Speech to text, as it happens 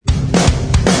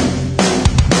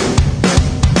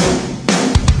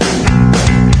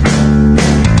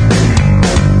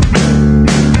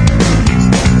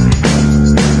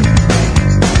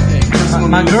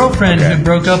My girlfriend who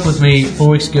broke up with me 4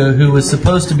 weeks ago, who was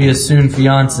supposed to be a soon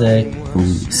fiance,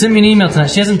 sent me an email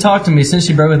tonight. She hasn't talked to me since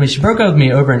she broke with me. She broke up with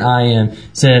me over an IM,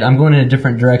 said, I'm going in a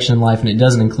different direction in life and it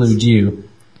doesn't include you.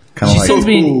 Kind of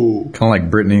She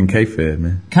like Brittany and K-Fed,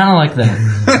 man. kind of like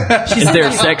that. Is there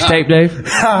a sex tape, Dave?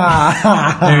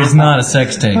 There is not a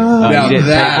sex tape. Now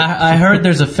that I heard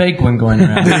there's a fake one going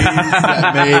around.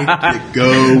 make it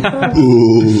go.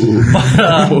 Ooh.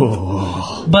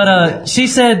 But she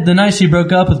said the night she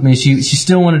broke up with me, she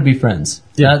still wanted to be friends.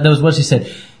 Yeah, that was what she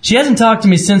said. She hasn't talked to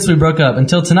me since we broke up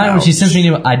until tonight when she sent me an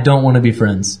email. I don't want to be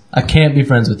friends. I can't be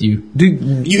friends with you.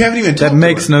 Dude, You haven't even talked that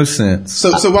makes to her. no sense.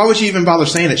 So why would she even bother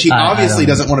saying it? She obviously I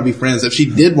don't doesn't want to be friends. If she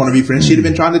did want to be friends, she'd have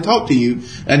been trying to talk to you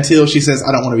until she says,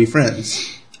 I don't want to be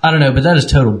friends. I don't know, but that is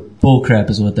total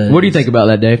bullcrap is what that is. What do you think about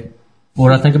that, Dave? What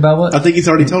do I think about what? I think he's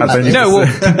already told us. No, well,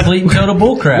 Complete and total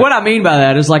bullcrap. what I mean by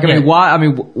that is like, Yeah.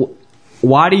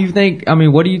 why do you think,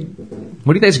 what do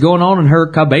you think's going on in her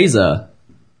cabeza?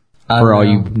 I For don't all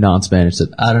know. you non-Spanish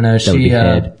that I don't know. that would be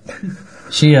head.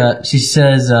 She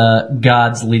says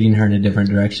God's leading her in a different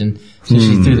direction. So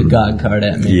she threw the God card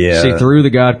at me. Yeah. She threw the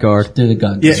God card. Threw the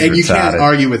God Yeah, card. and you can't retarded.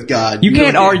 argue with God. You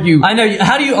can't argue. I know.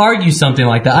 How do you argue something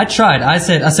like that? I tried. I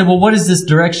said, well, what is this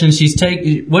direction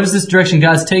what is this direction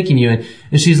God's taking you in?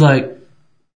 And she's like,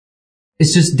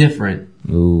 it's just different.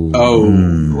 Ooh. Oh,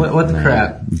 What the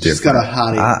crap? she's got a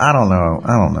hottie. I don't know.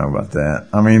 I don't know about that.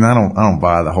 I mean, I don't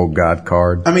buy the whole God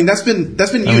card. I mean, that's been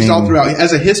used all throughout.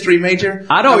 As a history major,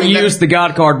 I don't use the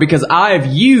God card because I've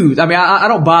used. I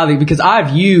don't buy the because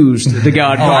I've used the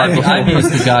God card before. I've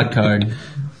used the God card.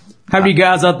 How many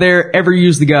guys out there ever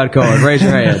used the God card? Raise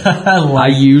your hand. I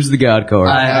use the God card.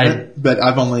 I haven't, but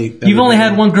I've only. You've only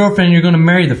had one girlfriend and you're going to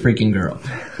marry the freaking girl.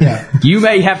 Yeah. You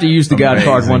may have to use the God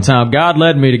card one time. God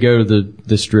led me to go to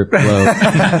the strip club.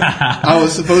 I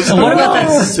was supposed to. What about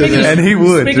that? Speaking And he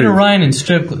would, Speaking too. of Ryan and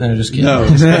strip club. No, just kidding. No,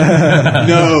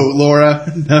 no,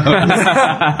 Laura, no.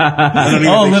 I don't even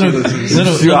Oh, think little, she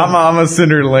listens. little, I'm a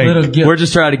sender link. little guilt. We're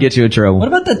just trying to get you in trouble. What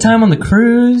about that time on the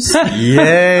cruise?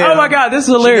 Yeah. Oh my God, this is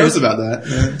She knows hilarious. about that.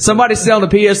 Yeah. Somebody's selling a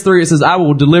PS3. It says, I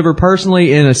will deliver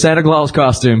personally in a Santa Claus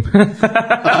costume. That's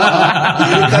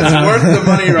worth the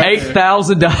money, right?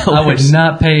 $8,000. I would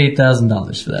not pay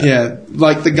 $8,000 for that. Yeah,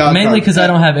 like the God. Mainly card. because I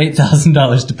don't have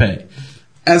 $8,000 to pay.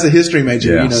 As a history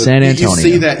major, Yeah. you know, San you Antonio.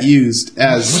 see that used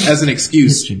as an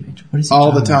excuse History major. What is he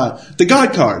all the talking time. The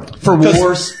God card For 'Cause-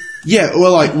 wars? Yeah,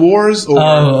 well, like wars or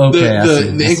Oh, okay, I see.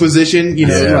 the Inquisition. You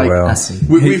know, Yeah, like well. I see.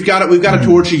 we've got to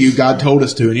torture you. God told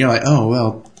us to, and you're like, oh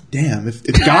well, damn. If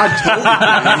God told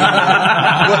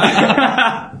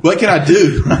me, what can I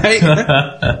do,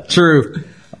 right? True.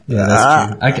 Yeah,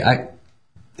 that's true.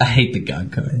 I hate the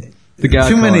God card. The God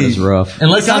Too card many- is rough.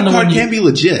 Unless The I'm God the card one can be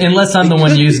legit. Unless I'm the It one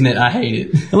could be. using it, I hate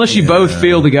it. Unless you both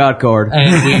feel the God card.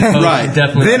 And we both Right.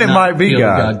 definitely Then do it not might be feel the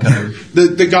God. card.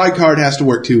 The God card has to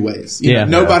work two ways. You Yeah.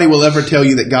 know, nobody will ever tell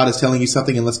you that God is telling you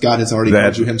something unless God has already That-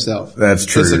 told you himself. that's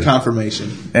true. It's a confirmation.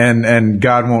 And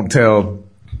God won't tell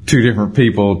two different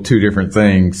people two different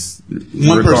things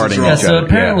person's regarding wrong. Yeah, each so other.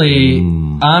 apparently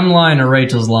I'm lying or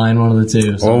Rachel's lying, one of the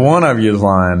two. So. Well, one of you is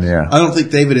lying, yeah. I don't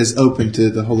think David is open to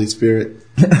the Holy Spirit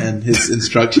and his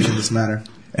instruction in this matter.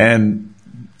 And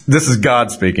this is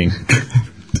God speaking.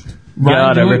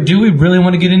 Ryan, God, do we really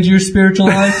want to get into your spiritual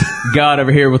life? God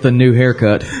over here with a new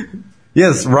haircut.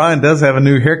 Yes, Ryan does have a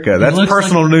new haircut. That's looks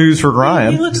personal like- news for He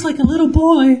Ryan. looks like a little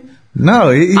boy. No,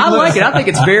 he I looks- like it. I think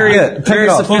it's very, Yeah, take very it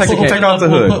off. sophisticated. Take off the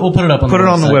We'll hood. put it up on Put the it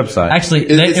website. on the website. Actually,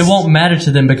 It's- it won't matter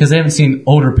to them because they haven't seen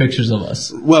older pictures of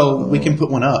us. Well, we can put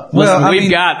one up. Well, I We've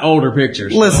mean- got older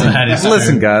pictures. Listen, That is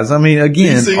listen, true. guys. I mean,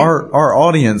 again, Easy. our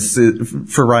audience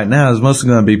for right now is mostly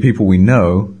going to be people we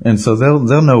know, and so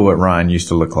they'll know what Ryan used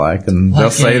to look like, and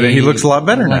they'll say that he looks a lot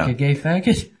better like now. a gay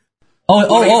faggot. Wanna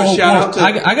give a shout out to-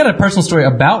 I got a personal story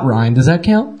about Ryan. Does that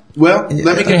count? Well,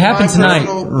 let me It happened tonight.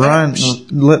 Ryan,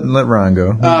 let Ryan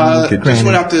go. Just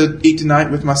went out to eat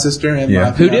tonight with my sister and Yeah.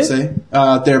 my Who did? fiance.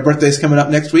 Their birthday's coming up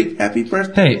next week. Happy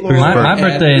birthday, Hey, Laura my and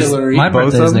birthday is Hillary. my Both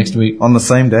birthday of is them next week. on the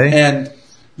same day. And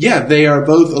yeah, they are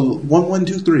both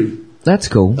 1123, That's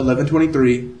cool.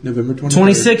 1123, November 23rd.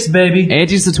 26, baby.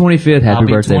 Angie's the 25th. I'll Happy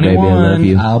be birthday, 21. baby. I love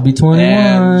you. I'll be 21.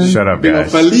 And- Shut up, You know,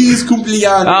 guys. Feliz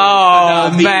cumpleaños. Oh,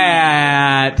 David.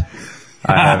 Matt.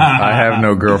 I have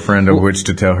no girlfriend of which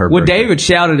to tell her. Well, birthday. David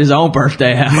shouted his own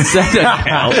birthday out. That doesn't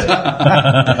count.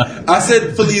 I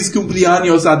said Feliz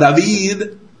cumpleaños a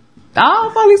David. Ah,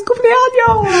 feliz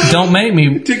cumpleaños. Don't make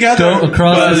me Together. go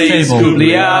across the Feliz table.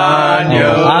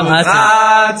 cumpleaños.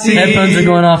 I said, headphones are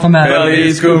going off. I'm out.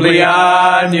 Feliz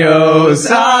cumpleaños.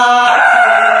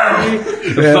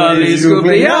 Feliz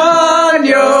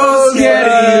cumpleaños,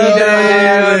 querido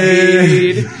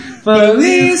David.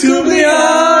 Feliz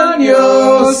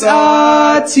cumpleaños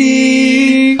a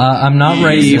ti. I'm not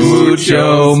racist.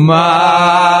 Mucho Fine.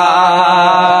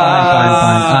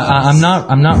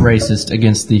 I'm not racist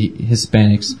against the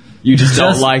Hispanics. You just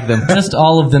don't like them. Just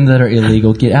all of them that are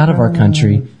illegal. Get out of our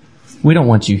country. We don't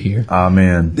want you here.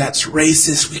 Amen. That's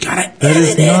racist. We gotta edit That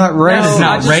is not racist. It's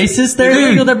not racist. They're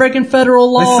illegal. They're breaking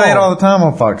federal law. They say it all the time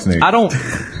on Fox News. I don't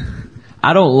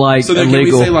like So then can we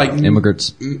illegal say, like,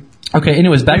 immigrants. Okay.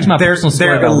 Anyways, back to my personal story.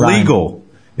 They're about Ryan. illegal.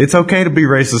 It's okay to be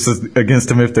racist against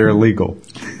them if they're illegal.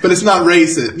 But it's not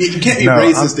racist. You can't be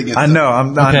racist against I them.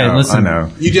 know. Okay, listen. I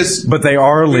know. You just. But they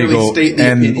are Really illegal, state the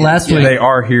and opinion. Last week- they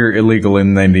are here illegal,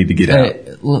 and they need to get out.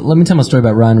 Let me tell my story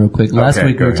about Ryan real quick. Last Okay,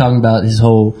 week we go were ahead. talking about his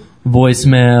whole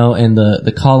voicemail and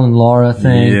the Colin Laura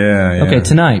thing. Yeah. Okay,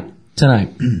 tonight,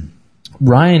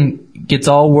 Ryan gets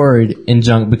all worried and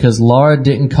junk because Laura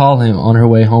didn't call him on her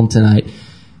way home tonight.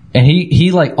 And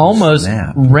he like almost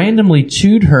Snap. randomly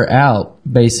chewed her out,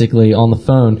 basically, on the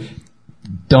phone.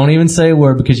 Don't even say a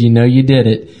word because you know you did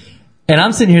it. And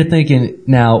I'm sitting here thinking,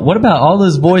 now, what about all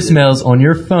those voicemails on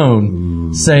your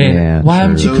phone saying, Yeah, why sure.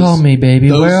 haven't you Those- called me, baby?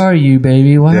 those- Where are you,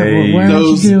 baby? Why aren't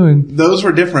you doing? Those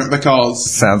were different because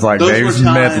Sounds like those Dave's were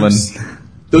times- meddling.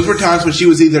 Those were times when she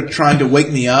was either trying to wake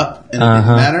me up and it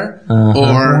didn't matter, or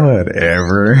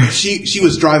Whatever. she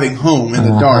was driving home in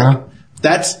the dark.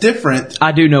 That's different.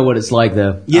 I do know what it's like,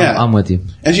 though. Yeah. I'm with you.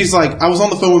 And she's like, I was on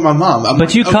the phone with my mom. I'm But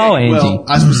like, you call Angie. Well,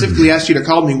 I specifically asked you to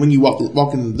call me when you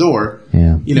walk in the door.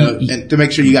 Yeah. You know, and to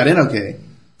make sure you got in okay.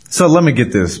 So let me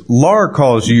get this. Laura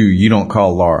calls you. You don't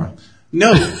call Laura.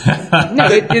 No. No,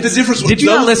 The difference. Did you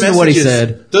not those listen to what he messages-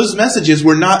 said? Those messages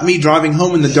were not me driving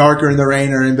home in the dark or in the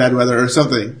rain or in bad weather or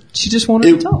something. She just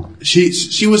wanted to talk.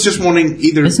 She was just wanting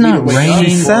either. It's me to not wake up raining.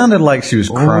 She or- sounded like she was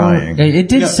crying. It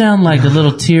did No. sound like a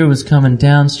little tear was coming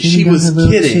down. She was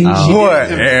kidding.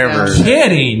 Whatever.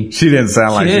 Kidding. She didn't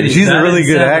sound like Kidding. she's a That really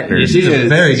didn't good sound- actor. Yeah, she's a is.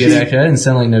 very good She- actor. That didn't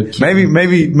sound like no kid.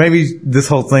 Maybe this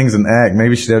whole thing's an act.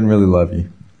 Maybe she doesn't really love you.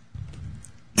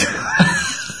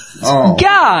 Oh.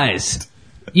 Guys!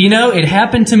 You know, it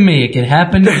happened to me. It could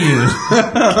happen to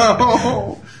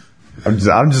you.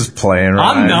 I'm just playing.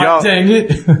 Ryan. I'm not, Y'all- dang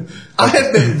it. I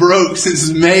have been broke since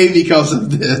May because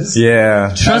of this.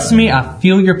 Yeah. Trust me, I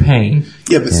feel your pain.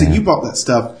 Yeah, but see, you bought that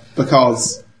stuff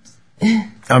because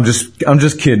I'm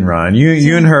just kidding, Ryan.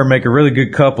 You and her make a really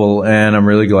good couple, and I'm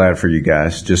really glad for you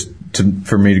guys.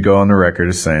 For me to go on the record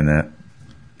as saying that.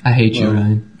 I hate you,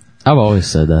 Ryan. I've always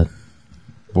said that.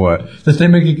 What? That they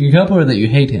make a good couple or that you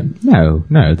hate him? No,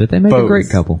 that they make Both. a great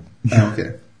couple. oh,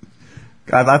 okay,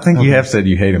 I think you have said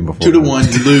you hate him before.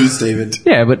 2-1, you lose, David.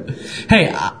 Yeah, but Hey,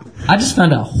 I just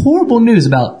found out horrible news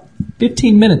about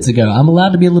 15 minutes ago. I'm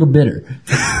allowed to be a little bitter.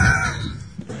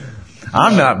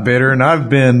 I'm not bitter, and I've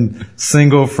been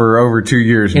single for over 2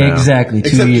 years now. Exactly, 2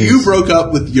 Except years. you broke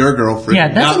up with your girlfriend. Yeah,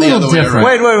 that's not a the little other way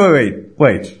different. around.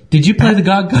 Wait. Did you play the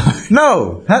God card?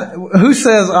 No. Who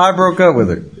says I broke up with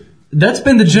her? That's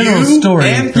been the general You story.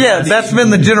 and- Yeah, that's been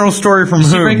the general story from Did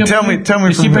she whom? break up Tell with me you? from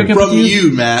Did she break who? up with From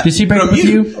you, Matt. Did she break From up with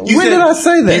you? When did I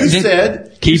say that? You Did-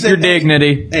 said keep you said, your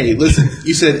dignity. Hey, listen.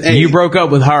 You said, hey, You broke up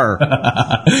with her.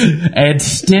 And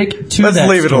stick to Let's that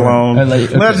leave it story. alone.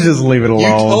 Okay. Let's just leave it You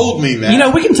alone. told me, Matt. You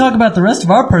know, we can talk about the rest of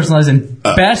our personal lives and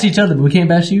bash each other, but we can't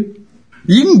bash you.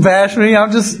 You can bash me.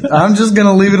 I'm just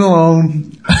gonna leave it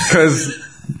alone because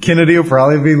Kennedy will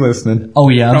probably be listening. Oh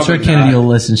yeah, I'm Probably sure Kennedy not. will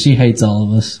listen. She hates all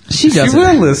of us. She doesn't.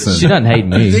 will listen. She doesn't hate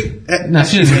me. No,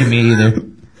 she doesn't hate me either.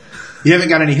 You haven't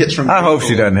got any hits from. I hope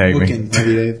she doesn't hate me. Looking, have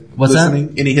you, Dave? What's that?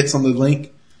 Listening? Any hits on the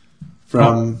link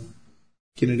from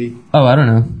Kennedy? Oh, I don't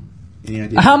know. Any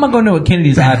idea? How am I going to know what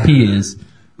Kennedy's IP is?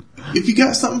 If you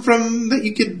got something from that,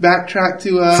 you could backtrack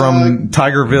to From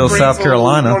Tigerville, South Greenville,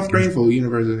 Carolina. North Greenville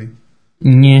University.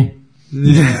 Yeah.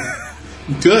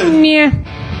 Good.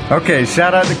 Yeah. Okay,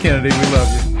 shout out to Kennedy. We love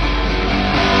you.